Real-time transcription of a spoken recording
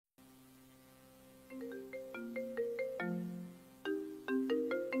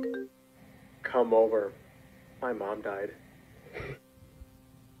come over. My mom died.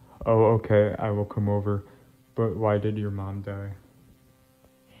 Oh, okay, I will come over. But why did your mom die?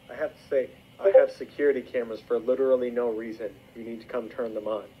 I have to say, I have security cameras for literally no reason. You need to come turn them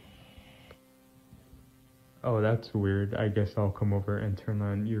on. Oh, that's weird. I guess I'll come over and turn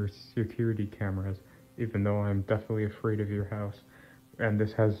on your security cameras, even though I'm definitely afraid of your house. And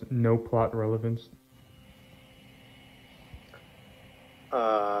this has no plot relevance.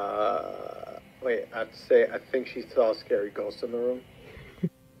 Wait, I have to say, I think she saw a scary ghost in the room.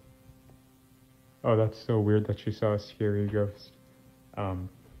 Oh, that's so weird that she saw a scary ghost. I'm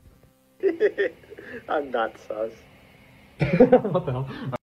not sus. What the hell?